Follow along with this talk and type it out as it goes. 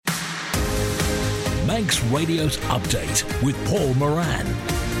Manx Radio's Update with Paul Moran.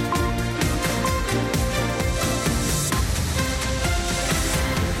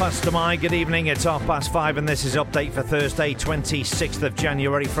 Pastor Mai, good evening. It's 5:30 and this is Update for Thursday, 26th of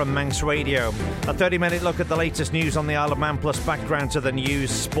January from Manx Radio. A 30-minute look at the latest news on the Isle of Man, plus background to the news,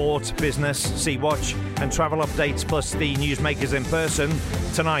 sport, business, Sea Watch and travel updates, plus the newsmakers in person.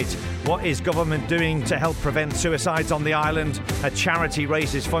 Tonight, what is government doing to help prevent suicides on the island? A charity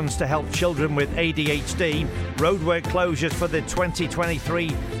raises funds to help children with ADHD. Roadwork closures for the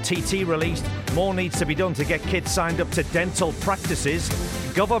 2023 TT released. More needs to be done to get kids signed up to dental practices.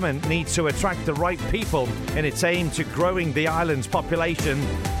 Government needs to attract the right people in its aim to growing the island's population.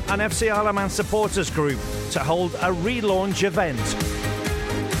 And FC Isle of Man supporters group to hold a relaunch event.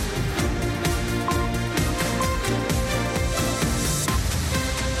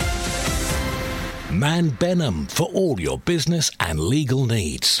 Man Benham for all your business and legal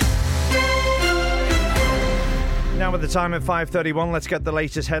needs. Now at the time at 5:31, let's get the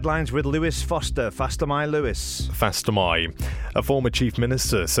latest headlines with Lewis Foster. Faster Mai, Lewis. Faster Mai. A former Chief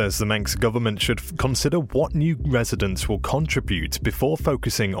Minister says the Manx government should consider what new residents will contribute before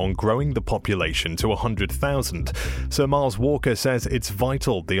focusing on growing the population to 100,000. Sir Miles Walker says it's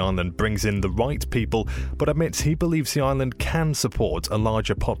vital the island brings in the right people, but admits he believes the island can support a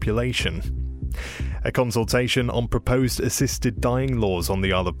larger population. A consultation on proposed assisted dying laws on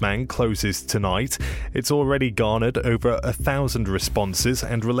the Isle of Man closes tonight. It's already garnered over 1,000 responses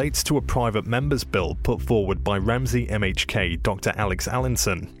and relates to a private member's bill put forward by Ramsey MHK Dr Alex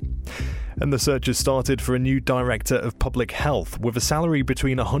Allinson. And the search has started for a new Director of Public Health with a salary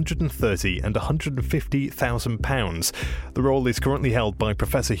between £130,000 and £150,000. The role is currently held by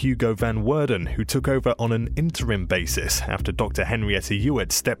Professor Hugo van Werden, who took over on an interim basis after Dr Henrietta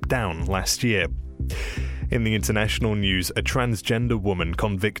Hewitt stepped down last year. In the international news, a transgender woman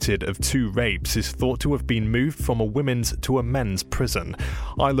convicted of 2 rapes is thought to have been moved from a women's to a men's prison.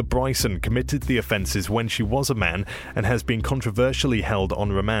 Isla Bryson committed the offences when she was a man and has been controversially held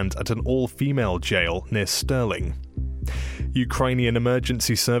on remand at an all-female jail near Stirling. Ukrainian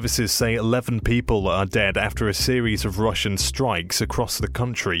emergency services say 11 people are dead after a series of Russian strikes across the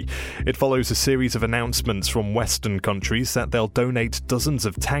country. It follows a series of announcements from Western countries that they'll donate dozens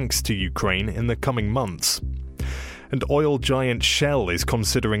of tanks to Ukraine in the coming months. And oil giant Shell is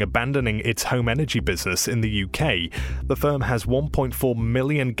considering abandoning its home energy business in the UK. The firm has 1.4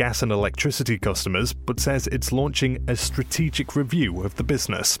 million gas and electricity customers, but says it's launching a strategic review of the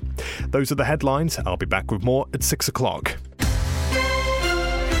business. Those are the headlines. I'll be back with more at 6 o'clock.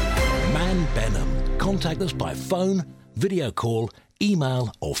 Man Benham. Contact us by phone, video call,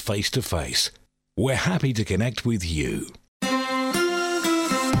 email or face-to-face. We're happy to connect with you.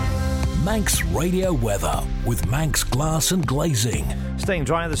 Manx Radio weather with Manx Glass and Glazing. Staying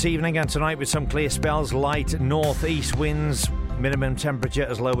dry this evening and tonight with some clear spells, light northeast winds. Minimum temperature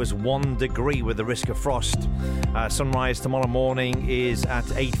as low as 1 degree with the risk of frost. Sunrise tomorrow morning is at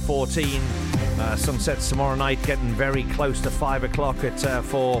 8:14. Sunsets tomorrow night getting very close to 5 o'clock at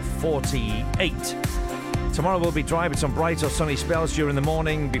 4:48. Tomorrow will be dry with some bright or sunny spells during the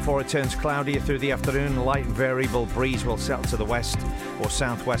morning before it turns cloudier through the afternoon. A light variable breeze will settle to the west or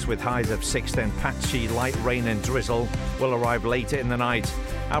southwest with highs of 6. Then patchy light rain and drizzle will arrive later in the night.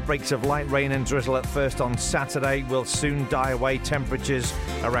 Outbreaks of light rain and drizzle at first on Saturday will soon die away. Temperatures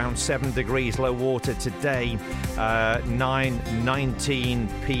around 7 degrees. Low water today, 9:19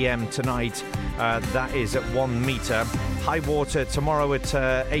 p.m. tonight. That is at 1 metre. High water tomorrow at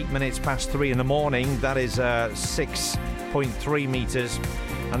 8 minutes past 3 in the morning. That is 6.3 metres.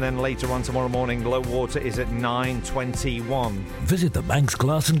 And then later on tomorrow morning, low water is at 9:21. Visit the Manx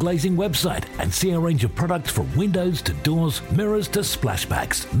Glass and Glazing website and see a range of products from windows to doors, mirrors to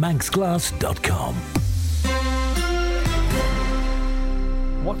splashbacks. manxglass.com.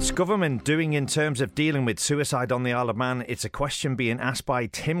 What's government doing in terms of dealing with suicide on the Isle of Man? It's a question being asked by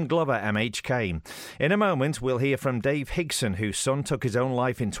Tim Glover, MHK. In a moment, we'll hear from Dave Higson, whose son took his own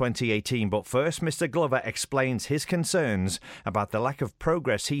life in 2018. But first, Mr Glover explains his concerns about the lack of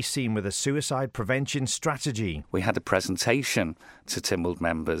progress he's seen with a suicide prevention strategy. We had a presentation to Tynwald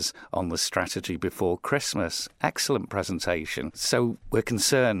members on the strategy before Christmas. Excellent presentation. So we're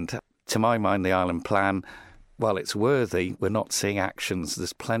concerned. To my mind, the Island Plan, while it's worthy, we're not seeing actions.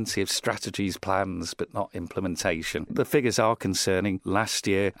 There's plenty of strategies, plans, but not implementation. The figures are concerning. Last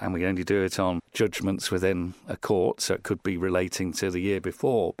year, and we only do it on judgments within a court, so it could be relating to the year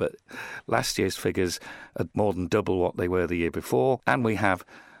before, but last year's figures are more than double what they were the year before, and we have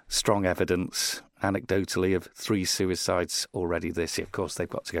strong evidence anecdotally of 3 suicides already this year. Of course, they've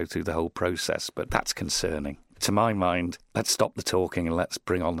got to go through the whole process, but that's concerning. To my mind, let's stop the talking and let's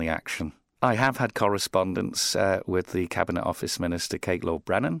bring on the action. I have had correspondence with the Cabinet Office Minister, Kate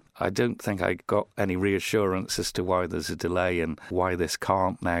Lord-Brennan. I don't think I got any reassurance as to why there's a delay and why this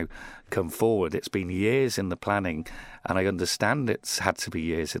can't now come forward. It's been years in the planning, and I understand it's had to be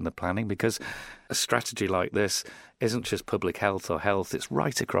years in the planning because a strategy like this isn't just public health or health, it's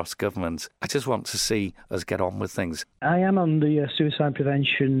right across government. I just want to see us get on with things. I am on the Suicide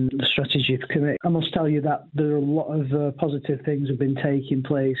Prevention Strategy Committee. I must tell you that there are a lot of positive things have been taking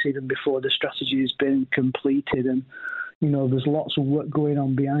place even before the strategy has been completed, and there's lots of work going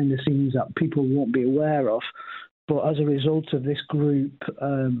on behind the scenes that people won't be aware of. But as a result of this group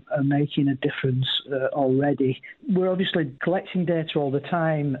are making a difference already. We're obviously collecting data all the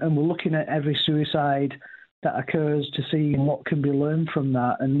time, and we're looking at every suicide that occurs to see what can be learned from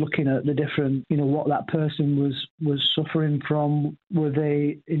that, and looking at the different, what that person was suffering from. Were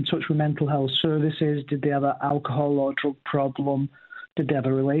they in touch with mental health services? Did they have an alcohol or drug problem? Did they have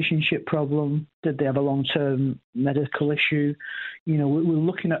a relationship problem? Did they have a long-term medical issue? We're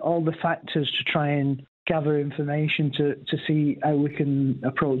looking at all the factors to try and gather information to see how we can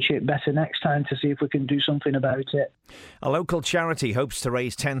approach it better next time, to see if we can do something about it. A local charity hopes to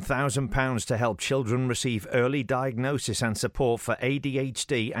raise £10,000 to help children receive early diagnosis and support for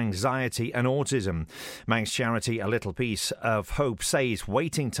ADHD, anxiety and autism. Manx charity A Little Piece of Hope says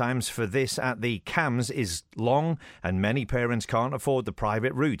waiting times for this at the CAMHS is long and many parents can't afford the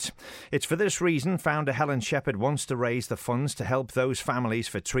private route. It's for this reason founder Helen Shepherd wants to raise the funds to help those families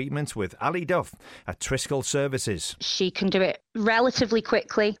for treatment with Ali Duff at Triskel Services. She can do it relatively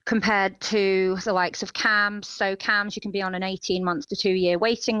quickly compared to the likes of CAMHS. So CAMHS, you can be on an 18 month to 2 year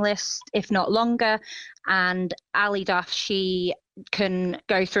waiting list, if not longer. And Ali Duff, she can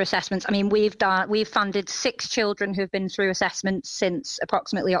go through assessments. I mean, we've funded 6 children who have been through assessments since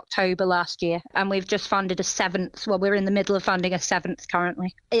approximately October last year, and we've just funded a 7th. Well, we're in the middle of funding a 7th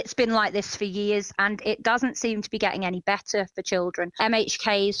currently. It's been like this for years, and it doesn't seem to be getting any better for children.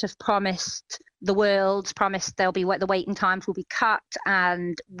 MHKs have promised the world, promised the waiting times will be cut,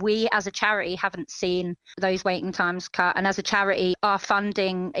 and we as a charity haven't seen those waiting times cut. And as a charity, our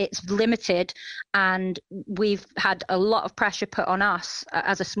funding, it's limited, and we've had a lot of pressure put on us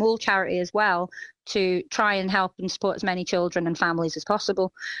as a small charity as well to try and help and support as many children and families as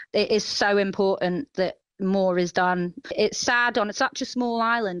possible. It is so important that more is done. It's sad on such a small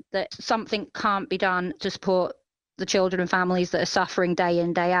island that something can't be done to support the children and families that are suffering day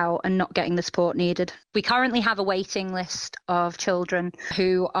in, day out and not getting the support needed. We currently have a waiting list of children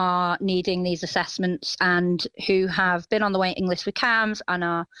who are needing these assessments and who have been on the waiting list with CAMHS and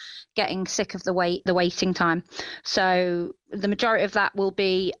are getting sick of the waiting time. So the majority of that will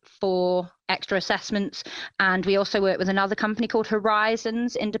be for extra assessments, and we also work with another company called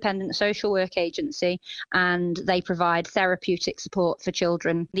Horizons Independent Social Work Agency, and they provide therapeutic support for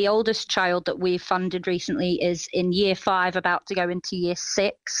children. The oldest child that we've funded recently is in year 5, about to go into year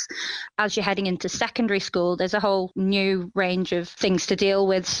 6. As you're heading into secondary school, there's a whole new range of things to deal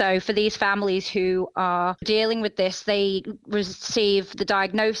with. So for these families who are dealing with this, they receive the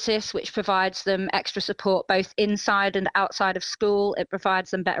diagnosis, which provides them extra support both inside and outside of school. It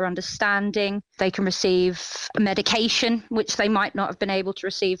provides them better understanding. They can receive medication, which they might not have been able to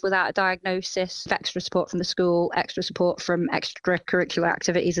receive without a diagnosis, extra support from the school, extra support from extracurricular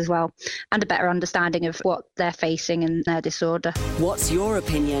activities as well, and a better understanding of what they're facing in their disorder. What's your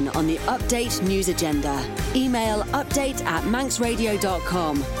opinion on the Update News Agenda? Email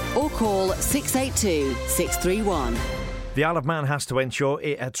update@manxradio.com or call 682 631. The Isle of Man has to ensure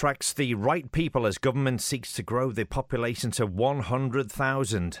it attracts the right people as government seeks to grow the population to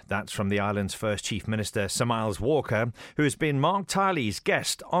 100,000. That's from the island's first Chief Minister, Sir Miles Walker, who has been Mark Tiley's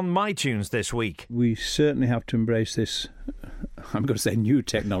guest on MyTunes this week. We certainly have to embrace this, I'm going to say new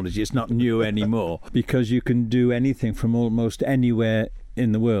technology, it's not new anymore, because you can do anything from almost anywhere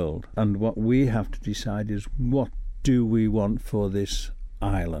in the world. And what we have to decide is, what do we want for this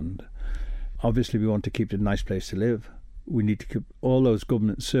island? Obviously, we want to keep it a nice place to live. We need to keep all those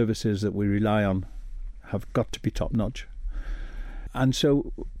government services that we rely on have got to be top notch. And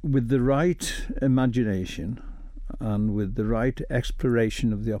so with the right imagination and with the right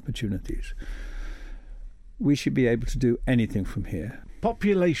exploration of the opportunities, we should be able to do anything from here.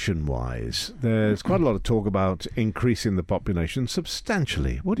 Population-wise, there's quite a lot of talk about increasing the population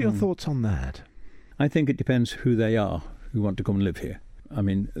substantially. What are your thoughts on that? I think it depends who they are who want to come and live here. I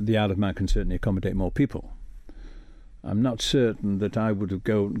mean, the Isle of Man can certainly accommodate more people. I'm not certain that I would have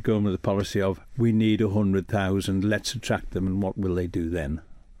gone with the policy of, we need 100,000, let's attract them, and what will they do then?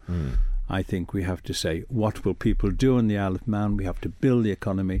 I think we have to say, what will people do in the Isle of Man? We have to build the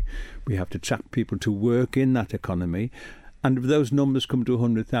economy. We have to attract people to work in that economy. And if those numbers come to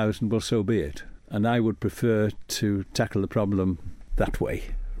 100,000, well, so be it. And I would prefer to tackle the problem that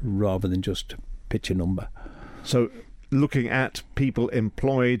way rather than just pitch a number. So looking at people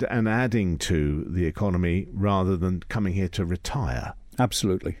employed and adding to the economy rather than coming here to retire.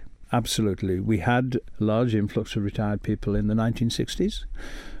 Absolutely. Absolutely. We had a large influx of retired people in the 1960s.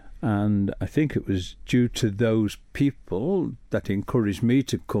 And I think it was due to those people that encouraged me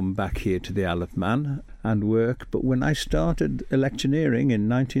to come back here to the Isle of Man and work. But when I started electioneering in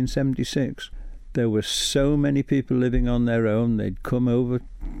 1976, there were so many people living on their own. They'd come over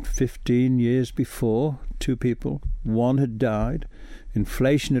 15 years before, 2 people. 1 had died.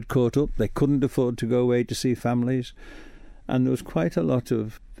 Inflation had caught up. They couldn't afford to go away to see families. And there was quite a lot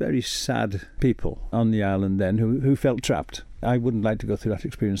of very sad people on the island then who felt trapped. I wouldn't like to go through that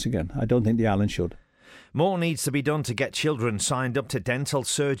experience again. I don't think the island should. More needs to be done to get children signed up to dental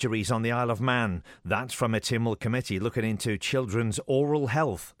surgeries on the Isle of Man. That's from a Tynwald committee looking into children's oral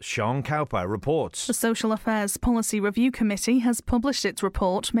health. Sean Cowper reports. The Social Affairs Policy Review Committee has published its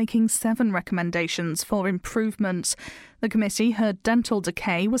report making 7 recommendations for improvement. The committee heard dental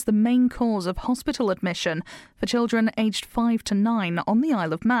decay was the main cause of hospital admission for children aged 5 to 9 on the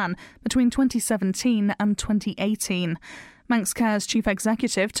Isle of Man between 2017 and 2018. Manx Care's chief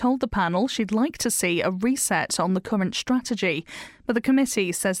executive told the panel she'd like to see a reset on the current strategy, but the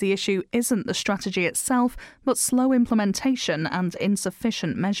committee says the issue isn't the strategy itself, but slow implementation and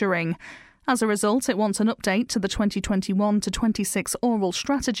insufficient measuring. As a result, it wants an update to the 2021 to 26 oral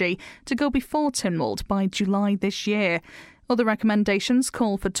strategy to go before Tynwald by July this year. Other recommendations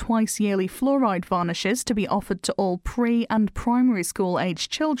call for twice-yearly fluoride varnishes to be offered to all pre- and primary school-aged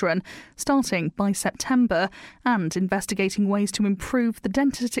children, starting by September, and investigating ways to improve the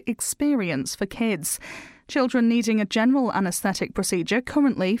dentist experience for kids. Children needing a general anaesthetic procedure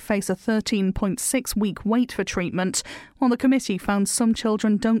currently face a 13.6-week wait for treatment, while the committee found some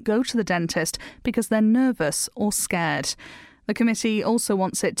children don't go to the dentist because they're nervous or scared. The committee also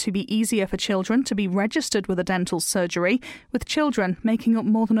wants it to be easier for children to be registered with a dental surgery, with children making up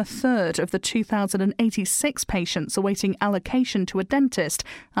more than a third of the 2,086 patients awaiting allocation to a dentist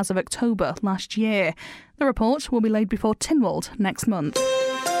as of October last year. The report will be laid before Tynwald next month.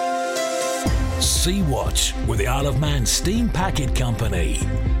 Sea Watch with the Isle of Man Steam Packet Company.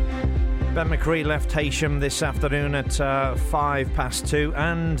 Ben McCree left Heysham this afternoon at 2:05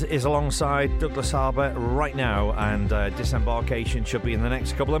 and is alongside Douglas Harbour right now, and disembarkation should be in the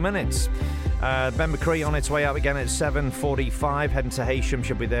next couple of minutes. Ben McCree on its way out again at 7:45, heading to Heysham,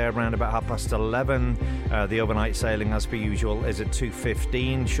 should be there around about 11:30. The overnight sailing, as per usual, is at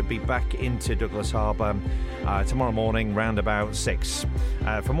 2:15, should be back into Douglas Harbour tomorrow morning round about 6.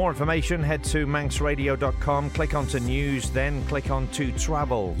 For more information, head to manxradio.com, click onto news, then click on to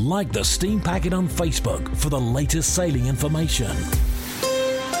travel. Like the Steam Packet on Facebook for the latest sailing information.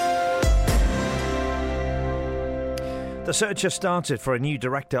 The search has started for a new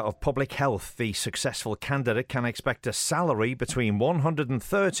Director of Public Health. The successful candidate can expect a salary between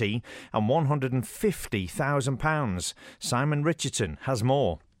 £130,000 and £150,000. Simon Richardson has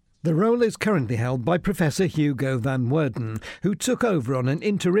more. The role is currently held by Professor Hugo van Woerden, who took over on an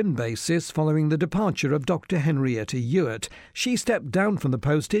interim basis following the departure of Dr. Henrietta Ewart. She stepped down from the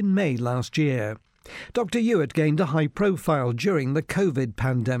post in May last year. Dr. Ewart gained a high profile during the COVID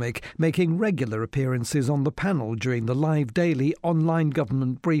pandemic, making regular appearances on the panel during the live daily online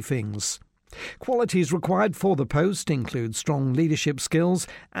government briefings. Qualities required for the post include strong leadership skills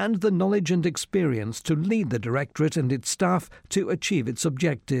and the knowledge and experience to lead the Directorate and its staff to achieve its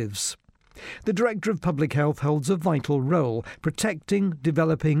objectives. The Director of Public Health holds a vital role, protecting,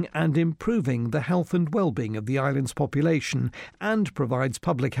 developing and improving the health and well-being of the island's population, and provides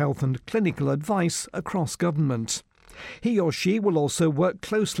public health and clinical advice across government. He or she will also work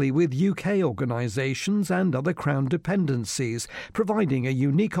closely with UK organisations and other Crown dependencies, providing a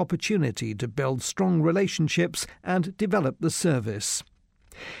unique opportunity to build strong relationships and develop the service.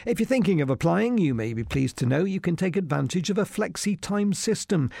 If you're thinking of applying, you may be pleased to know you can take advantage of a flexi-time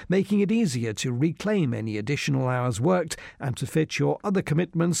system, making it easier to reclaim any additional hours worked and to fit your other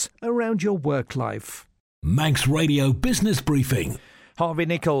commitments around your work life. Manx Radio Business Briefing. Harvey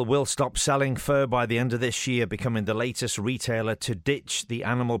Nickel will stop selling fur by the end of this year, becoming the latest retailer to ditch the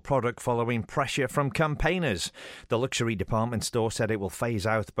animal product following pressure from campaigners. The luxury department store said it will phase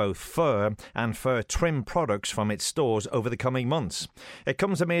out both fur and fur trim products from its stores over the coming months. It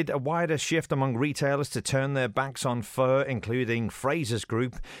comes amid a wider shift among retailers to turn their backs on fur, including Fraser's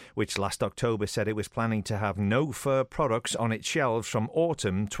Group, which last October said it was planning to have no fur products on its shelves from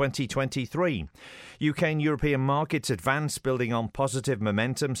autumn 2023. UK and European markets advanced, building on positive positive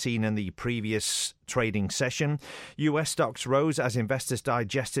momentum seen in the previous trading session. US stocks rose as investors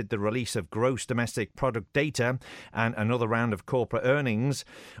digested the release of gross domestic product data and another round of corporate earnings.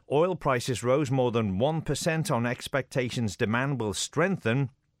 Oil prices rose more than 1% on expectations demand will strengthen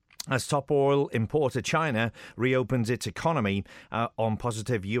as top oil importer China reopens its economy on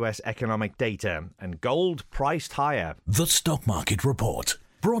positive US economic data. And gold priced higher. The Stock Market Report.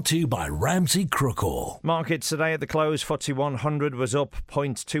 Brought to you by Ramsey Crookall. Markets today at the close. FTSE 100 was up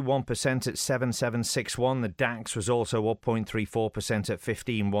 0.21% at 7761. The DAX was also up 0.34% at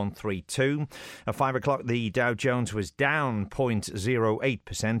 15132. At 5 o'clock, the Dow Jones was down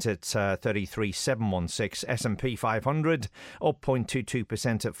 0.08% at 33716. S&P 500 up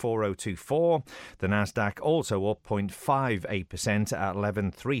 0.22% at 4024. The Nasdaq also up 0.58% at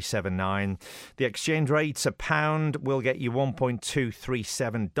 11379. The exchange rates, a pound will get you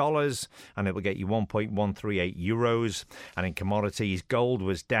 $1.237 and it will get you 1.138 euros. And in commodities, gold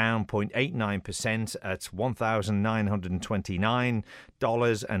was down 0.89% at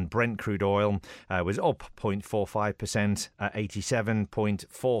 $1,929, and Brent crude oil was up 0.45% at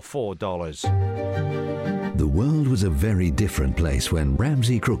 $87.44. The world was a very different place when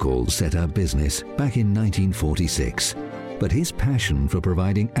Ramsey Crookall set up business back in 1946. But his passion for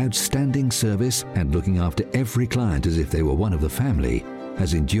providing outstanding service and looking after every client as if they were one of the family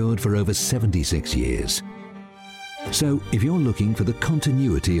has endured for over 76 years. So, if you're looking for the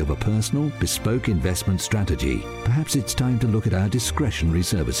continuity of a personal, bespoke investment strategy, perhaps it's time to look at our discretionary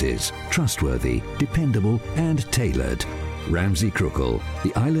services. Trustworthy, dependable, and tailored. Ramsey Crookall,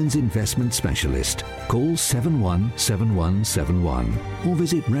 the island's investment specialist. Call 717171 or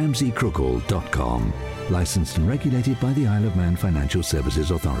visit ramseycrookall.com. Licensed and regulated by the Isle of Man Financial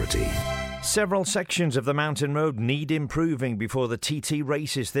Services Authority. Several sections of the mountain road need improving before the TT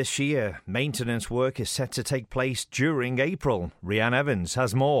races this year. Maintenance work is set to take place during April. Rhiann Evans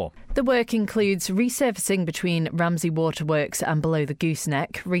has more. The work includes resurfacing between Ramsey Waterworks and below the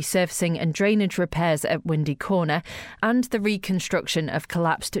Gooseneck, resurfacing and drainage repairs at Windy Corner, and the reconstruction of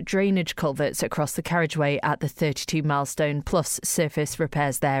collapsed drainage culverts across the carriageway at the 32 Milestone, plus surface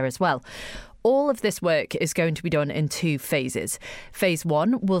repairs there as well. All of this work is going to be done in 2 phases. Phase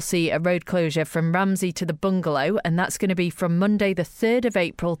 1 will see a road closure from Ramsey to the bungalow, and that's going to be from Monday the 3rd of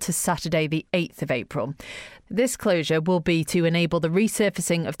April to Saturday the 8th of April. This closure will be to enable the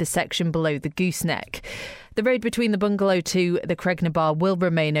resurfacing of the section below the Gooseneck. The road between the bungalow to the Cregner Bar will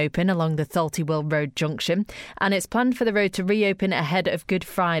remain open along the Thalty-Will Road junction, and it's planned for the road to reopen ahead of Good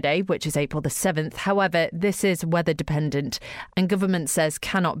Friday, which is April the 7th. However, this is weather dependent and government says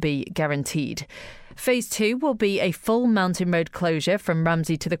cannot be guaranteed. Phase 2 will be a full mountain road closure from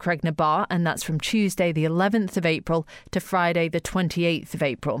Ramsey to the Cregner Bar, and that's from Tuesday the 11th of April to Friday the 28th of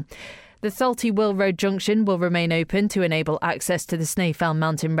April. The Thalty-Will Road junction will remain open to enable access to the Snaefell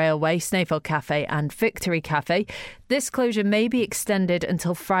Mountain Railway, Snaefell Cafe and Victory Cafe. This closure may be extended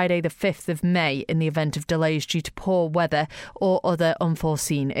until Friday the 5th of May in the event of delays due to poor weather or other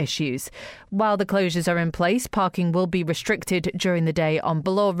unforeseen issues. While the closures are in place, parking will be restricted during the day on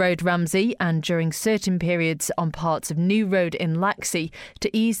Ballore Road, Ramsey, and during certain periods on parts of New Road in Laxey to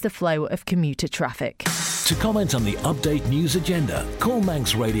ease the flow of commuter traffic. To comment on the Update News Agenda, call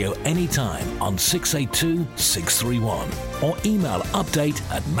Manx Radio anytime on 682 631 or email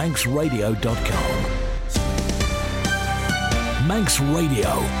update@manxradio.com. Manx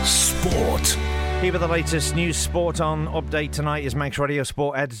Radio Sport. Here with the latest news sport on Update tonight is Manx Radio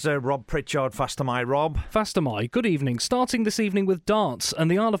Sport editor Rob Pritchard. Faster my Rob. Faster my, good evening. Starting this evening with darts,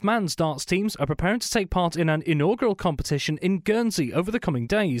 and the Isle of Man's darts teams are preparing to take part in an inaugural competition in Guernsey over the coming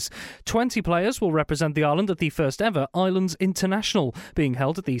days. 20 players will represent the island at the first ever Islands International, being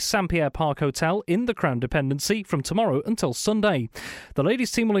held at the St Pierre Park Hotel in the Crown Dependency from tomorrow until Sunday. The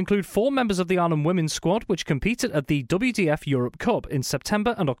ladies team will include 4 members of the Island women's squad, which competed at the WDF Europe Cup in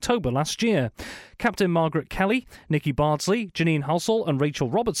September and October last year. Captain Margaret Kelly, Nikki Bardsley, Janine Halsall and Rachel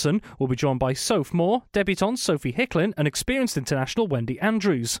Robertson will be joined by Soph Moore, debutante Sophie Hicklin and experienced international Wendy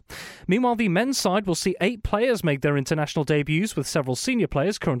Andrews. Meanwhile, the men's side will see 8 players make their international debuts, with several senior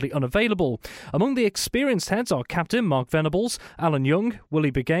players currently unavailable. Among the experienced heads are Captain Mark Venables, Alan Young,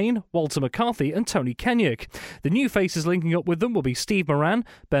 Willie Begain, Walter McCarthy and Tony Kenyuk. The new faces linking up with them will be Steve Moran,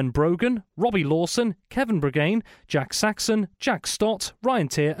 Ben Brogan, Robbie Lawson, Kevin Bregain, Jack Saxon, Jack Stott, Ryan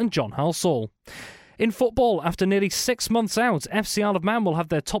Tier and John Halsall. In football, after nearly 6 months out, FC Isle of Man will have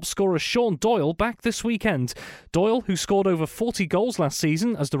their top scorer Sean Doyle back this weekend. Doyle, who scored over 40 goals last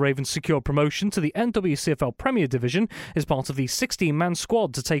season as the Ravens secured promotion to the NWCFL Premier Division, is part of the 16-man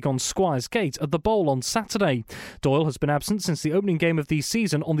squad to take on Squires Gate at the Bowl on Saturday. Doyle has been absent since the opening game of the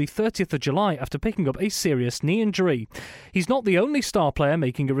season on the 30th of July after picking up a serious knee injury. He's not the only star player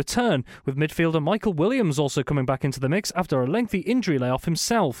making a return, with midfielder Michael Williams also coming back into the mix after a lengthy injury layoff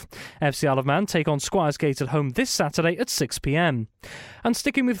himself. FC Isle of Man take on Squires Gate at home this Saturday at 6 p.m. And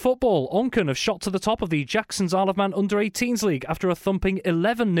sticking with football, Onchan have shot to the top of the Jackson's Isle of Man Under-18s League after a thumping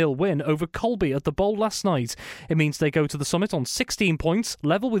 11-0 win over Colby at the Bowl last night. It means they go to the summit on 16 points,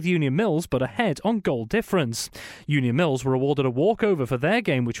 level with Union Mills, but ahead on goal difference. Union Mills were awarded a walkover for their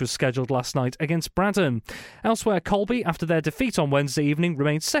game, which was scheduled last night against Braddon. Elsewhere, Colby, after their defeat on Wednesday evening,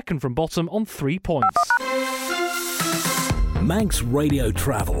 remained second from bottom on 3 points. Manx Radio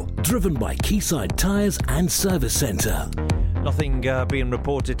Travel, driven by Quayside Tyres and Service Centre. Nothing being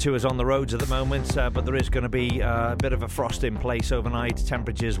reported to us on the roads at the moment, but there is going to be a bit of a frost in place overnight.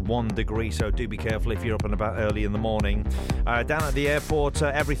 Temperatures 1 degree, so do be careful if you're up and about early in the morning. Down at the airport,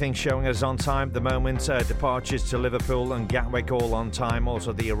 everything's showing us on time at the moment. Departures to Liverpool and Gatwick all on time.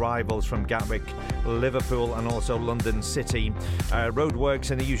 Also the arrivals from Gatwick, Liverpool and also London City.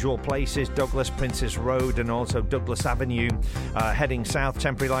 Roadworks in the usual places, Douglas Princess Road and also Douglas Avenue. Heading south,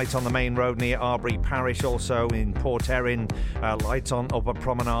 temporary light on the main road near Arbury Parish, also in Port Erin. Lights on Upper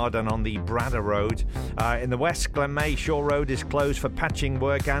Promenade and on the Bradder Road. In the west, Glenmay Shore Road is closed for patching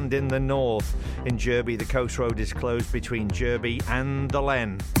work, and in the north, in Derby, the Coast Road is closed between Derby and the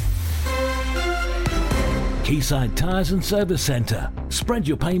Len. Quayside Tyres and Service Centre. Spread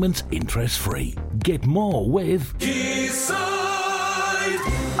your payments interest-free. Get more with Quayside.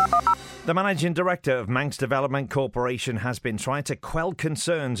 The Managing Director of Manx Development Corporation has been trying to quell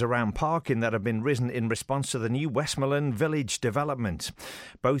concerns around parking that have been risen in response to the new Westmoreland Village development.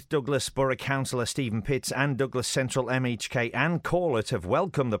 Both Douglas Borough Councillor Stephen Pitts and Douglas Central MHK and Corlett have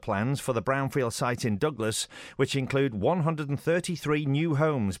welcomed the plans for the brownfield site in Douglas, which include 133 new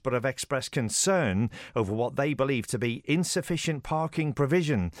homes, but have expressed concern over what they believe to be insufficient parking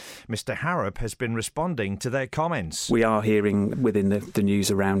provision. Mr Harrop has been responding to their comments. We are hearing within the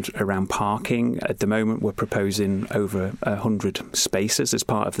news around parking. At the moment, we're proposing over 100 spaces as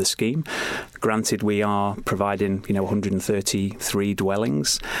part of the scheme. Granted, we are providing, 133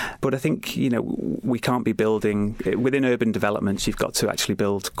 dwellings, but I think, we can't be building within urban developments. You've got to actually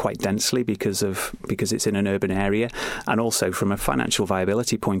build quite densely because it's in an urban area, and also from a financial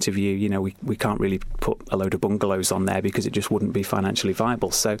viability point of view, we can't really put a load of bungalows on there because it just wouldn't be financially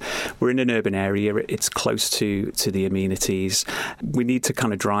viable. So we're in an urban area. It's close to the amenities. We need to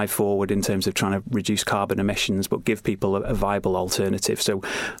kind of drive forward in terms of trying to reduce carbon emissions, but give people a viable alternative. So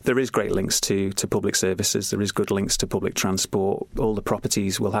there is great links to public services. There is good links to public transport. All the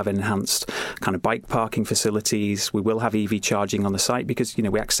properties will have enhanced kind of bike parking facilities. We will have EV charging on the site because,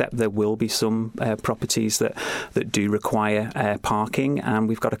 we accept there will be some properties that do require parking, and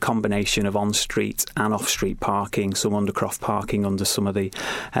we've got a combination of on-street and off-street parking, some undercroft parking under some of the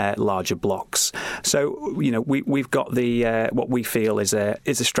larger blocks. So, we've got the what we feel is a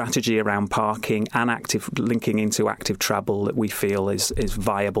strategy around parking and linking into active travel that we feel is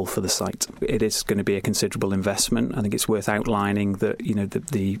viable for the site. It is going to be a considerable investment. I think it's worth outlining that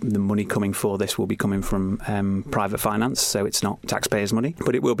the money coming for this will be coming from private finance, so it's not taxpayers' money,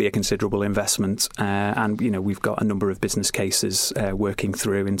 but it will be a considerable investment. And we've got a number of business cases working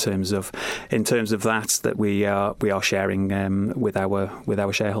through in terms of that we are sharing with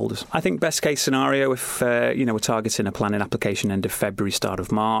our shareholders. I think best case scenario, if we're targeting a planning application end of February, start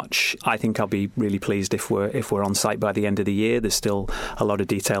of March. I think I'll be really pleased if we're on site by the end of the year. There's still a lot of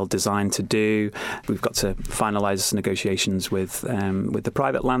detailed design to do. We've got to finalise negotiations with the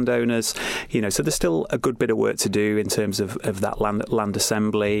private landowners. So there's still a good bit of work to do in terms of that land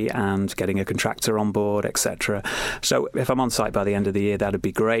assembly and getting a contractor on board, etc. So if I'm on site by the end of the year, that'd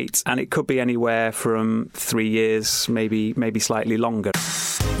be great. And it could be anywhere from 3 years, maybe slightly longer.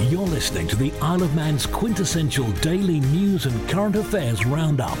 You're listening to the Isle of Man's quintessential daily news and current affairs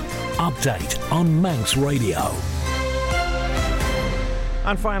roundup. Update on Manx Radio.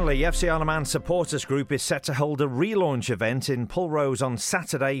 And finally, FC Isle of Man Supporters Group is set to hold a relaunch event in Pulrose on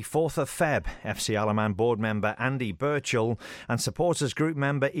Saturday, 4th of Feb. FC Isle of Man board member Andy Birchall and Supporters Group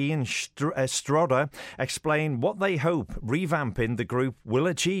member Ian Stroder explain what they hope revamping the group will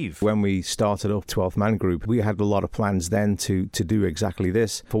achieve. When we started up 12th Man Group, we had a lot of plans then to do exactly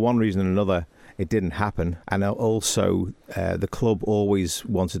this. For one reason or another, it didn't happen. And also, the club always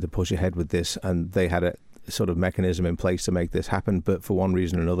wanted to push ahead with this, and they had a sort of mechanism in place to make this happen, but for one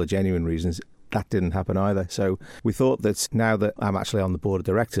reason or another, genuine reasons, that didn't happen either. So we thought that now that I'm actually on the board of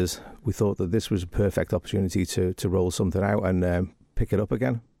directors, we thought that this was a perfect opportunity to roll something out and pick it up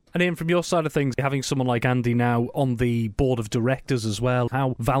again. And Ian, from your side of things, having someone like Andy now on the board of directors as well,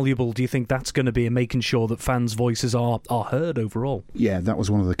 how valuable do you think that's going to be in making sure that fans' voices are heard overall? Yeah, that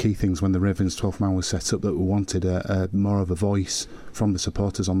was one of the key things when the Ravens 12th man was set up, that we wanted more of a voice from the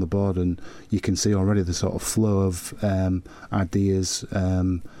supporters on the board, and you can see already the sort of flow of ideas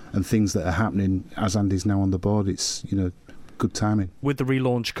and things that are happening as Andy's now on the board. It's, good timing. With the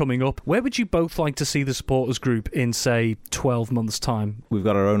relaunch coming up, where would you both like to see the supporters group in, say, 12 months' time? We've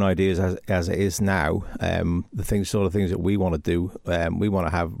got our own ideas as it is now. The sort of things that we want to do, we want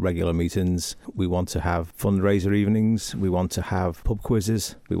to have regular meetings, we want to have fundraiser evenings, we want to have pub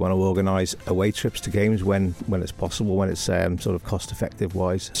quizzes, we want to organise away trips to games when it's possible, when it's sort of cost effective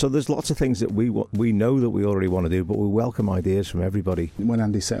wise. So there's lots of things that we know that we already want to do, but we welcome ideas from everybody. When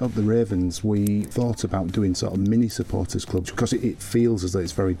Andy set up the Ravens, we thought about doing sort of mini supporters clubs, because it feels as though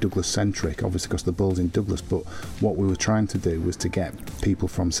it's very Douglas-centric, obviously because the Bull's in Douglas, but what we were trying to do was to get people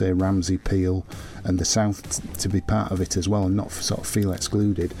from, say, Ramsey, Peel and the South to be part of it as well, and not sort of feel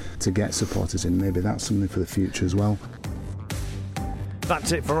excluded, to get supporters in. Maybe that's something for the future as well.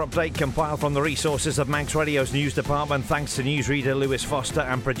 That's it for Update, compiled from the resources of Manx Radio's news department. Thanks to newsreader Lewis Foster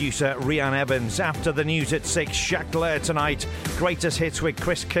and producer Rhian Evans. After the news at 6, Jacques Lair tonight. Greatest Hits with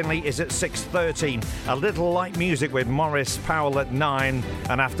Chris Kinley is at 6:30. A little light music with Maurice Powell at 9.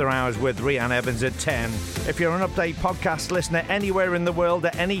 And After Hours with Rhian Evans at 10. If you're an Update podcast listener anywhere in the world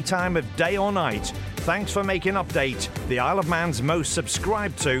at any time of day or night, thanks for making Update the Isle of Man's most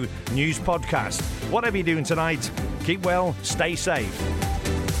subscribed to news podcast. Whatever you're doing tonight, keep well, stay safe.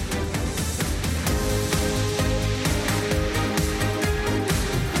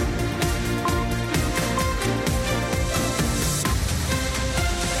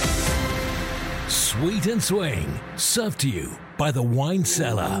 Sweet and Swing, served to you by the Wine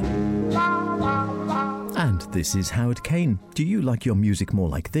Cellar. And this is Howard Kane. Do you like your music more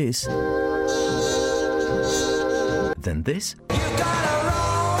like this than this?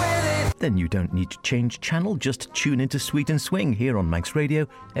 Then you don't need to change channel, just tune into Sweet and Swing here on Manx Radio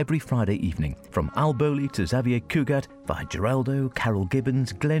every Friday evening. From Al Bowley to Xavier Cugat, via Geraldo, Carol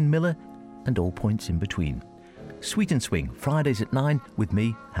Gibbons, Glenn Miller, and all points in between. Sweet and Swing, Fridays at 9 with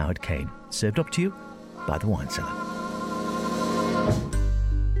me, Howard Kane. Served up to you by the Wine Cellar.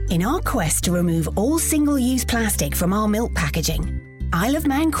 In our quest to remove all single-use plastic from our milk packaging, Isle of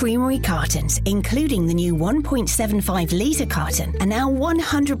Man Creamery cartons, including the new 1.75 litre carton, are now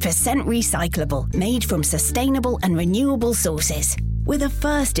 100% recyclable, made from sustainable and renewable sources. We're the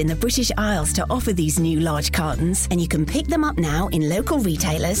first in the British Isles to offer these new large cartons, and you can pick them up now in local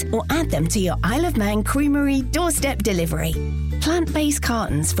retailers or add them to your Isle of Man Creamery doorstep delivery. Plant-based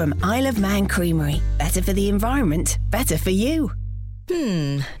cartons from Isle of Man Creamery. Better for the environment, better for you.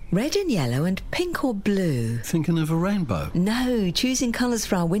 Red and yellow and pink or blue. Thinking of a rainbow? No, choosing colours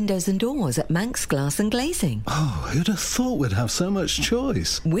for our windows and doors at Manx Glass and Glazing. Oh, who'd have thought we'd have so much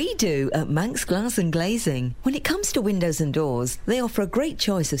choice? We do at Manx Glass and Glazing. When it comes to windows and doors, they offer a great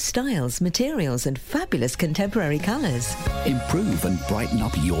choice of styles, materials and fabulous contemporary colours. Improve and brighten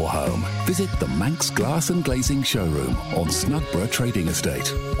up your home. Visit the Manx Glass and Glazing showroom on Snugborough Trading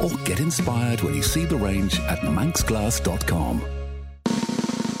Estate, or get inspired when you see the range at manxglass.com.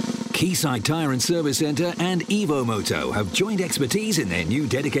 Quayside Tyre and Service Centre and Evo Moto have joined expertise in their new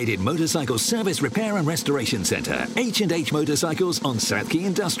dedicated motorcycle service repair and restoration centre, H&H Motorcycles on South Quay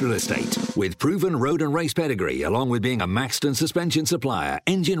Industrial Estate. With proven road and race pedigree, along with being a Maxton suspension supplier,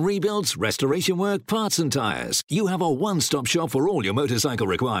 engine rebuilds, restoration work, parts and tyres, you have a one-stop shop for all your motorcycle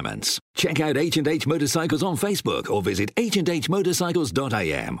requirements. Check out H&H Motorcycles on Facebook or visit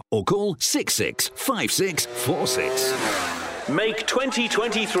hmotorcycles.am or call 665646. Make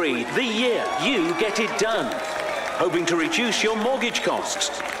 2023 the year you get it done. Hoping to reduce your mortgage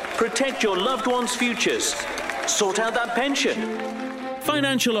costs, protect your loved ones' futures, sort out that pension.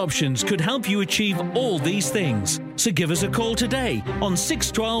 Financial Options could help you achieve all these things. So give us a call today on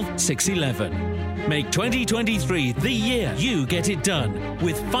 612 611. Make 2023 the year you get it done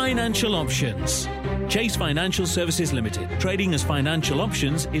with Financial Options. Chase Financial Services Limited. Trading as Financial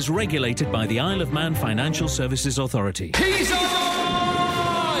Options is regulated by the Isle of Man Financial Services Authority. He's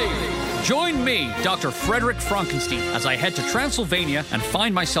alive! Join me, Dr. Frederick Frankenstein, as I head to Transylvania and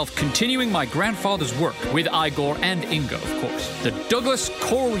find myself continuing my grandfather's work with Igor and Ingo, of course. The Douglas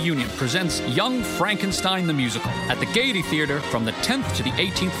Choral Union presents Young Frankenstein the Musical at the Gaiety Theatre from the 10th to the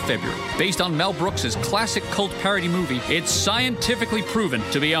 18th of February. Based on Mel Brooks's classic cult parody movie, it's scientifically proven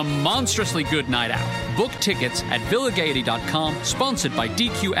to be a monstrously good night out. Book tickets at villagaiety.com, sponsored by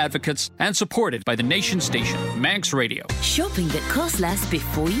DQ Advocates and supported by the Nation station, Manx Radio. Shopping that costs less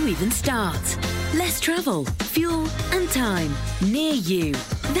before you even start. Less travel, fuel and time. Near you.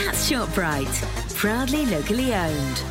 That's ShopRite. Proudly locally owned.